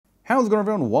How's it going,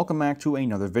 everyone? Welcome back to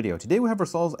another video. Today we have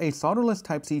ourselves a solderless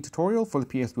Type-C tutorial for the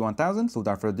PSP 1000, so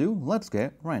without further ado, let's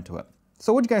get right into it.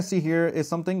 So what you guys see here is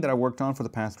something that I worked on for the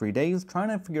past 3 days, trying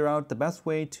to figure out the best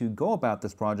way to go about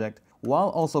this project while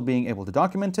also being able to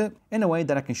document it in a way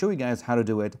that I can show you guys how to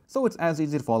do it so it's as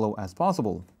easy to follow as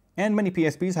possible. And many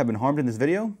PSPs have been harmed in this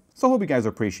video, so I hope you guys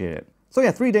appreciate it. So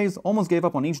yeah, 3 days, almost gave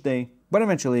up on each day, but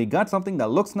eventually got something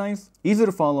that looks nice, easy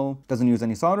to follow, doesn't use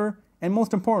any solder, and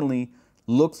most importantly,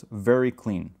 looks very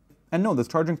clean. And no, this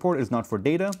charging port is not for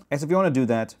data, as if you want to do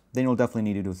that, then you'll definitely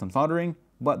need to do some soldering,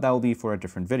 but that will be for a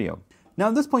different video. Now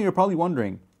at this point you're probably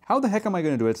wondering, how the heck am I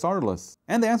going to do it solderless?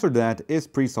 And the answer to that is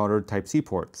pre-soldered Type-C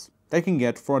ports that you can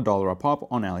get for $1 a pop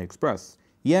on AliExpress.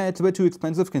 Yeah, it's a bit too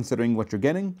expensive considering what you're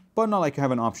getting, but not like you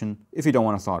have an option if you don't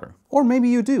want to solder. Or maybe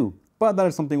you do, but that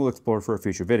is something we'll explore for a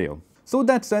future video. So with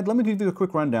that said, let me give you a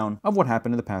quick rundown of what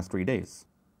happened in the past 3 days.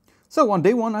 So on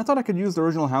day 1, I thought I could use the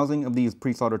original housing of these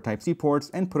pre-soldered Type-C ports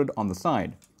and put it on the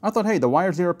side. I thought, hey, the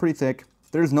wires here are pretty thick,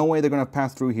 there's no way they're going to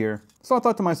pass through here, so I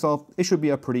thought to myself, it should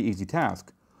be a pretty easy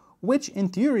task. Which, in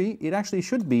theory, it actually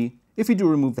should be if you do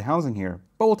remove the housing here,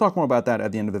 but we'll talk more about that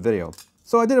at the end of the video.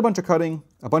 So I did a bunch of cutting,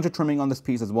 a bunch of trimming on this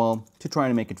piece as well, to try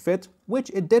to make it fit, which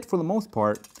it did for the most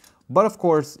part, but of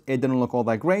course, it didn't look all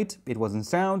that great, it wasn't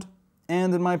sound,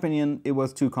 and in my opinion, it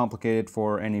was too complicated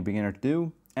for any beginner to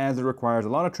do, as it requires a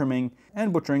lot of trimming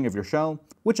and butchering of your shell,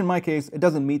 which in my case, it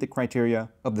doesn't meet the criteria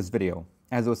of this video,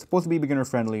 as it was supposed to be beginner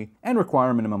friendly and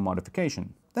require minimum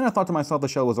modification. Then I thought to myself the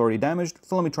shell was already damaged,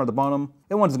 so let me try the bottom,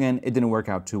 and once again, it didn't work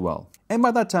out too well. And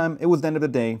by that time, it was the end of the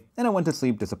day, and I went to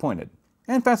sleep disappointed.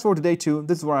 And fast forward to day 2,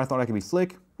 this is where I thought I could be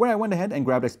slick, where I went ahead and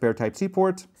grabbed a spare Type-C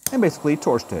port, and basically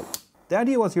torched it. The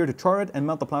idea was here to char it and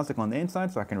melt the plastic on the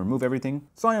inside so I can remove everything,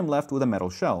 so I am left with a metal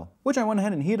shell, which I went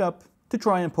ahead and heat up to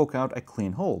try and poke out a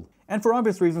clean hole. And for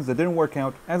obvious reasons it didn't work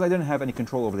out, as I didn't have any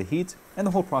control over the heat, and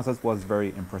the whole process was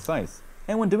very imprecise.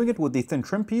 And when doing it with the thin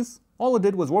trim piece, all it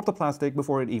did was warp the plastic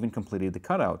before it even completed the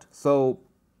cutout, so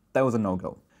that was a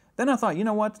no-go. Then I thought, you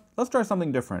know what, let's try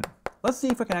something different. Let's see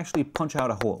if I can actually punch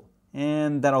out a hole.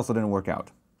 And that also didn't work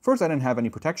out. First, I didn't have any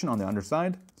protection on the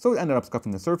underside, so it ended up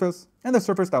scuffing the surface, and the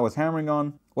surface that I was hammering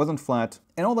on wasn't flat,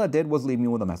 and all that did was leave me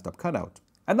with a messed up cutout.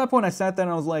 At that point I sat there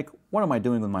and I was like, what am I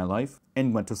doing with my life?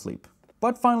 And went to sleep.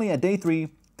 But finally at day 3,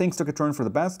 things took a turn for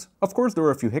the best. Of course there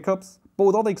were a few hiccups, but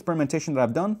with all the experimentation that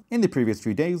I've done in the previous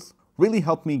few days, really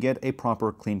helped me get a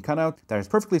proper clean cutout that is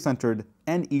perfectly centered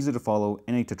and easy to follow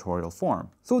in a tutorial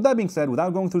form. So with that being said,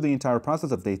 without going through the entire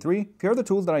process of day 3, here are the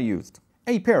tools that I used.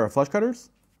 A pair of flush cutters,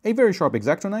 a very sharp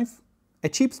X-Acto knife, a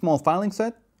cheap small filing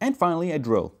set, and finally a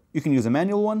drill. You can use a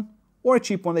manual one, or a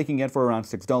cheap one they can get for around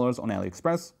 $6 on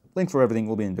AliExpress. Links for everything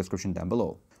will be in the description down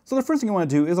below. So the first thing you want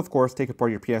to do is, of course, take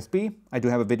apart your PSP. I do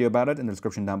have a video about it in the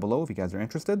description down below if you guys are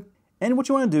interested. And what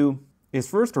you want to do is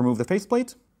first remove the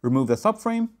faceplate, remove the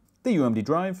subframe, the UMD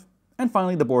drive, and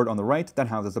finally the board on the right that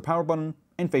houses the power button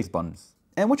and face buttons.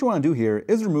 And what you want to do here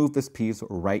is remove this piece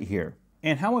right here.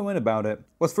 And how I went about it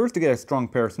was first to get a strong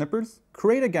pair of snippers,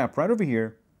 create a gap right over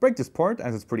here, break this part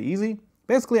as it's pretty easy.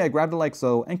 Basically I grabbed it like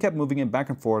so and kept moving it back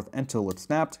and forth until it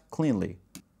snapped cleanly.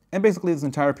 And basically this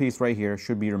entire piece right here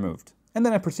should be removed. And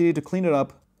then I proceeded to clean it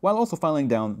up while also filing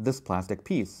down this plastic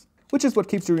piece, which is what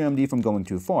keeps your UMD from going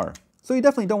too far. So you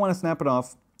definitely don't want to snap it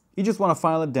off, you just want to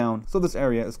file it down so this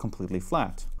area is completely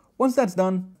flat. Once that's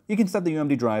done, you can set the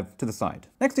UMD drive to the side.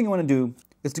 Next thing you want to do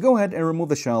is to go ahead and remove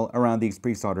the shell around these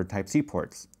pre-soldered Type-C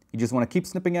ports. You just want to keep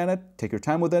snipping at it, take your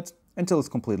time with it, until it's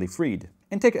completely freed.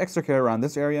 And take extra care around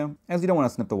this area, as you don't want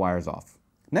to snip the wires off.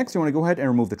 Next, you want to go ahead and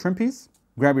remove the trim piece,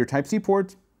 grab your Type-C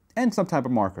port, and some type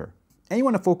of marker. And you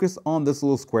want to focus on this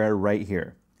little square right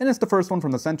here. And it's the first one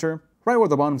from the center, right where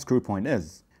the bottom screw point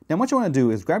is. Now what you want to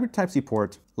do is grab your Type-C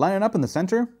port, line it up in the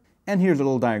center, and here's a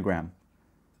little diagram.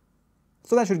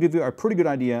 So that should give you a pretty good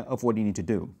idea of what you need to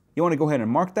do. You want to go ahead and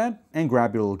mark that, and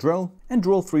grab your little drill, and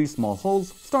drill 3 small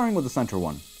holes, starting with the center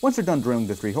one. Once you're done drilling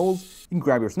the 3 holes, you can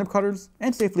grab your snip cutters,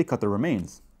 and safely cut the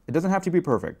remains. It doesn't have to be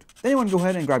perfect. Then you want to go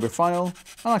ahead and grab your file,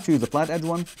 I'll actually use the flat edge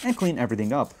one, and clean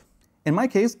everything up. In my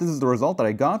case, this is the result that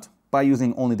I got by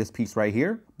using only this piece right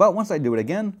here, but once I do it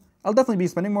again, I'll definitely be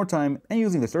spending more time and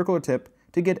using the circular tip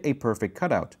to get a perfect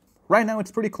cutout. Right now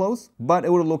it's pretty close, but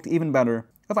it would have looked even better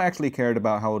if I actually cared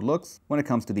about how it looks when it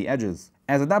comes to the edges.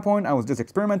 As at that point I was just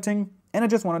experimenting, and I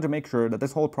just wanted to make sure that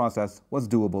this whole process was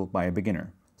doable by a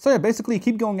beginner. So yeah, basically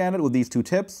keep going at it with these 2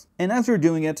 tips, and as you're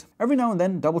doing it, every now and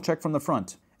then double check from the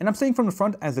front. And I'm saying from the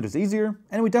front as it is easier,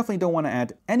 and we definitely don't want to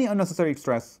add any unnecessary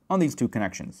stress on these 2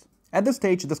 connections. At this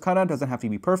stage, this cutout doesn't have to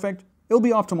be perfect. It'll be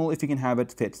optimal if you can have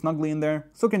it fit snugly in there,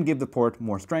 so it can give the port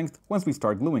more strength once we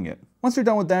start gluing it. Once you're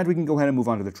done with that, we can go ahead and move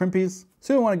on to the trim piece.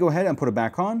 So you want to go ahead and put it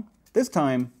back on, This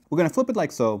time, we're going to flip it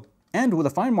like so, and with a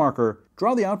fine marker,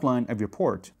 draw the outline of your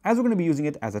port, as we're going to be using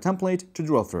it as a template to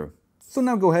drill through. So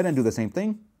now go ahead and do the same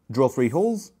thing. Drill 3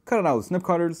 holes, cut it out with snip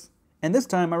cutters, and this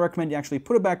time I recommend you actually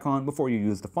put it back on before you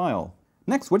use the file.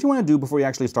 Next, what you want to do before you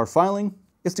actually start filing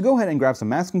is to go ahead and grab some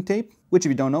masking tape, which if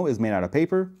you don't know is made out of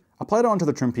paper, apply it onto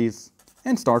the trim piece,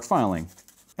 and start filing.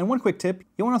 And one quick tip,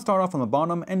 you want to start off on the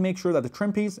bottom and make sure that the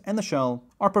trim piece and the shell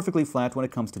are perfectly flat when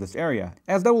it comes to this area,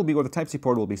 as that will be where the Type-C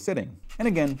port will be sitting. And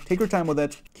again, take your time with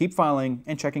it, keep filing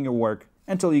and checking your work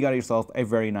until you got yourself a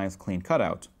very nice clean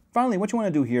cutout. Finally, what you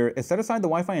want to do here is set aside the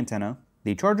Wi-Fi antenna,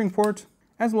 the charging port,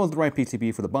 as well as the right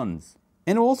PCB for the buttons.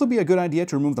 And it will also be a good idea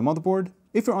to remove the motherboard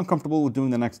if you're uncomfortable with doing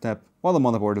the next step while the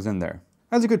motherboard is in there,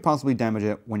 as you could possibly damage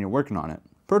it when you're working on it.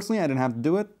 Personally, I didn't have to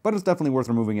do it, but it's definitely worth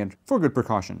removing it for good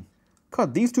precaution.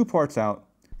 Cut these two parts out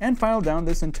and file down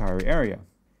this entire area.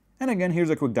 And again, here's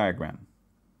a quick diagram.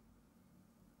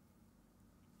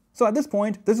 So at this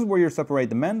point, this is where you separate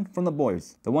the men from the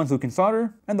boys, the ones who can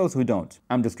solder and those who don't.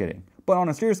 I'm just kidding. But on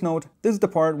a serious note, this is the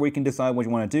part where you can decide what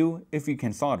you want to do if you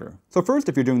can solder. So first,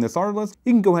 if you're doing this solderless,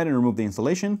 you can go ahead and remove the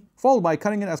insulation, followed by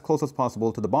cutting it as close as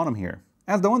possible to the bottom here,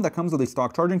 as the one that comes with the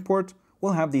stock charging port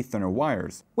will have the thinner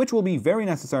wires, which will be very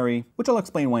necessary, which I'll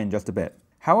explain why in just a bit.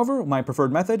 However, my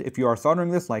preferred method, if you are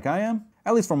soldering this like I am,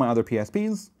 at least for my other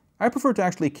PSPs, I prefer to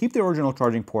actually keep the original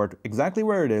charging port exactly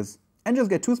where it is, and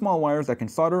just get two small wires that can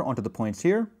solder onto the points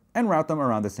here, and route them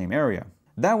around the same area.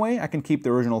 That way, I can keep the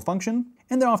original function,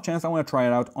 in the off chance I want to try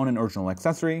it out on an original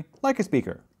accessory, like a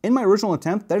speaker. In my original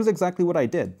attempt, that is exactly what I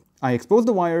did. I exposed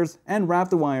the wires and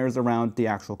wrapped the wires around the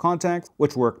actual contacts,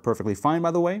 which worked perfectly fine by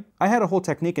the way. I had a whole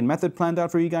technique and method planned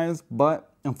out for you guys,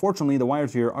 but unfortunately the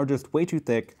wires here are just way too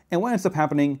thick, and what ends up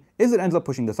happening is it ends up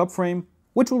pushing the subframe,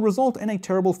 which will result in a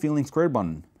terrible feeling square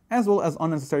button, as well as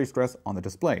unnecessary stress on the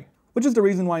display, which is the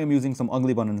reason why I'm using some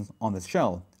ugly buttons on this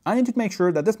shell. I need to make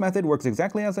sure that this method works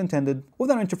exactly as intended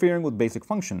without interfering with basic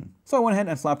function. So I went ahead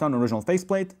and slapped on an original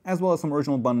faceplate as well as some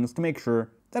original buttons to make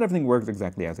sure that everything works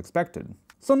exactly as expected.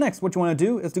 So next, what you want to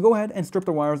do is to go ahead and strip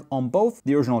the wires on both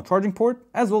the original charging port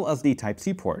as well as the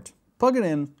Type-C port. Plug it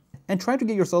in and try to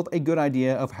get yourself a good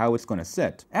idea of how it's going to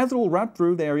sit, as it will route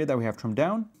through the area that we have trimmed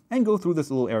down and go through this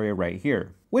little area right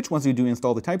here, which once you do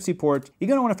install the Type-C port, you're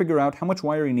going to want to figure out how much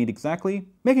wire you need exactly,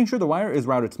 making sure the wire is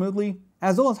routed smoothly,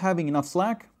 as well as having enough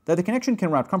slack that the connection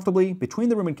can route comfortably between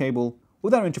the ribbon cable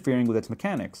without interfering with its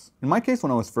mechanics. In my case,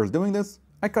 when I was first doing this,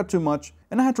 I cut too much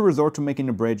and I had to resort to making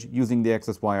a bridge using the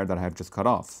excess wire that I have just cut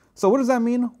off. So what does that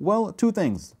mean? Well, two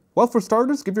things. Well, for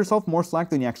starters, give yourself more slack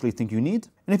than you actually think you need,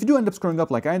 and if you do end up screwing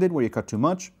up like I did where you cut too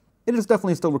much, it is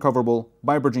definitely still recoverable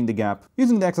by bridging the gap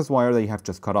using the excess wire that you have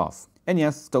just cut off. And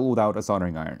yes, still without a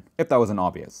soldering iron, if that wasn't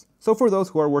obvious. So for those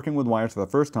who are working with wires for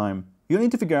the first time, you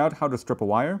need to figure out how to strip a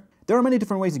wire. There are many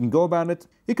different ways you can go about it.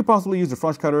 You could possibly use a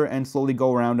flush cutter and slowly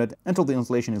go around it until the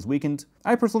insulation is weakened.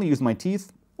 I personally use my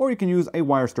teeth, or you can use a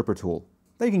wire stripper tool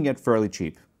that you can get fairly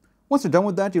cheap. Once you're done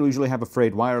with that, you'll usually have a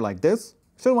frayed wire like this,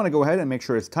 so you want to go ahead and make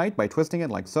sure it's tight by twisting it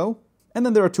like so. And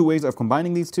then there are two ways of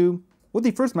combining these two. With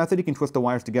the first method, you can twist the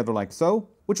wires together like so,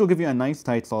 which will give you a nice,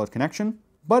 tight, solid connection,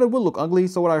 but it will look ugly,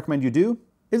 so what I recommend you do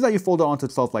is that you fold it onto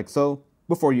itself like so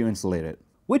before you insulate it,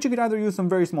 which you could either use some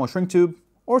very small shrink tube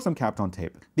or some Kapton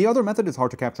tape. The other method is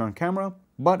hard to capture on camera,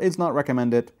 but it's not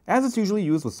recommended as it's usually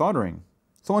used with soldering.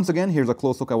 So once again, here's a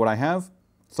close look at what I have.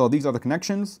 So these are the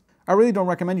connections. I really don't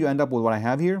recommend you end up with what I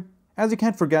have here, as you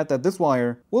can't forget that this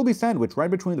wire will be sandwiched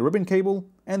right between the ribbon cable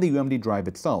and the UMD drive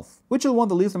itself, which will want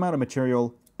the least amount of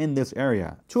material in this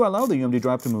area to allow the UMD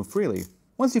drive to move freely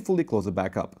once you fully close it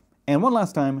back up. And one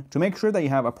last time, to make sure that you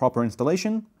have a proper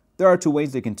installation, there are two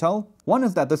ways you can tell. One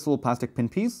is that this little plastic pin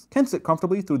piece can sit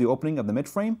comfortably through the opening of the mid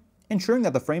frame, ensuring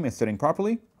that the frame is sitting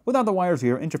properly without the wires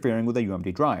here interfering with the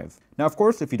UMD drive. Now of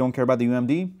course, if you don't care about the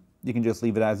UMD, you can just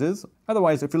leave it as is.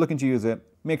 Otherwise, if you're looking to use it,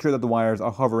 make sure that the wires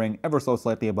are hovering ever so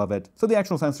slightly above it, so the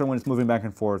actual sensor, when it's moving back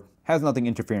and forth, has nothing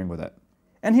interfering with it.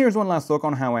 And here's one last look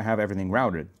on how I have everything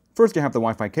routed. First you have the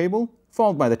Wi-Fi cable,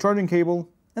 followed by the charging cable,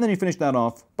 and then you finish that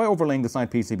off by overlaying the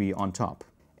side PCB on top.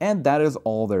 And that is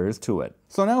all there is to it.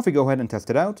 So now if we go ahead and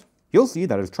test it out, you'll see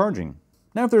that it's charging.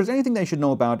 Now if there's anything that you should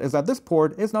know about is that this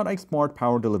port is not a smart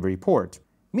power delivery port,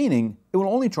 meaning it will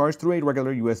only charge through a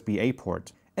regular USB-A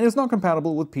port, and is not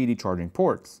compatible with PD charging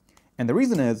ports. And the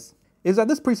reason is that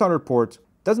this pre-soldered port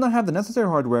does not have the necessary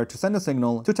hardware to send a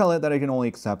signal to tell it that it can only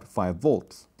accept 5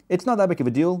 volts. It's not that big of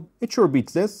a deal, it sure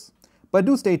beats this, but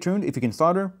do stay tuned if you can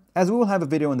solder, as we will have a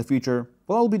video in the future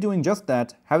where I'll be doing just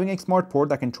that, having a smart port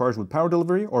that can charge with power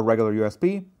delivery or regular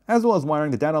USB, as well as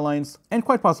wiring the data lines and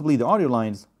quite possibly the audio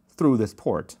lines through this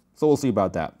port. So we'll see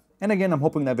about that. And again, I'm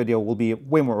hoping that video will be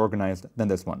way more organized than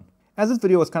this one. as this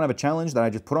video is kind of a challenge that I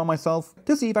just put on myself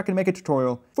to see if I can make a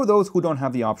tutorial for those who don't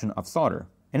have the option of solder.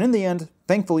 And in the end,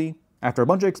 thankfully, after a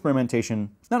bunch of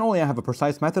experimentation, not only I have a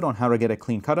precise method on how to get a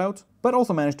clean cutout, but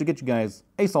also managed to get you guys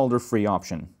a solder-free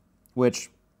option. Which,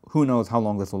 who knows how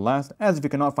long this will last, as if you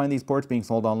cannot find these ports being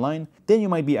sold online, then you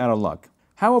might be out of luck.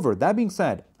 However, that being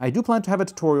said, I do plan to have a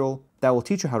tutorial that will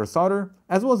teach you how to solder,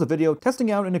 as well as a video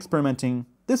testing out and experimenting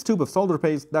this tube of solder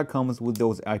paste that comes with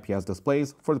those IPS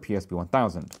displays for the PSP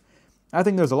 1000. I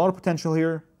think there's a lot of potential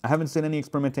here. I haven't seen any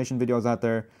experimentation videos out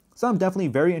there, so I'm definitely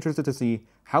very interested to see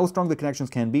how strong the connections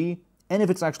can be, and if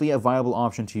it's actually a viable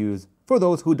option to use for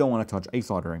those who don't want to touch a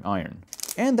soldering iron.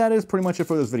 And that is pretty much it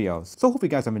for this video, so hope you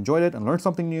guys have enjoyed it and learned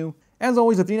something new. As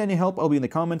always, if you need any help, I'll be in the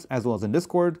comments as well as in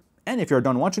Discord. And if you're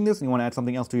done watching this and you want to add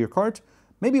something else to your cart,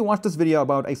 maybe watch this video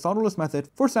about a solderless method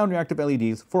for sound reactive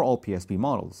LEDs for all PSP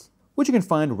models, which you can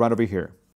find right over here.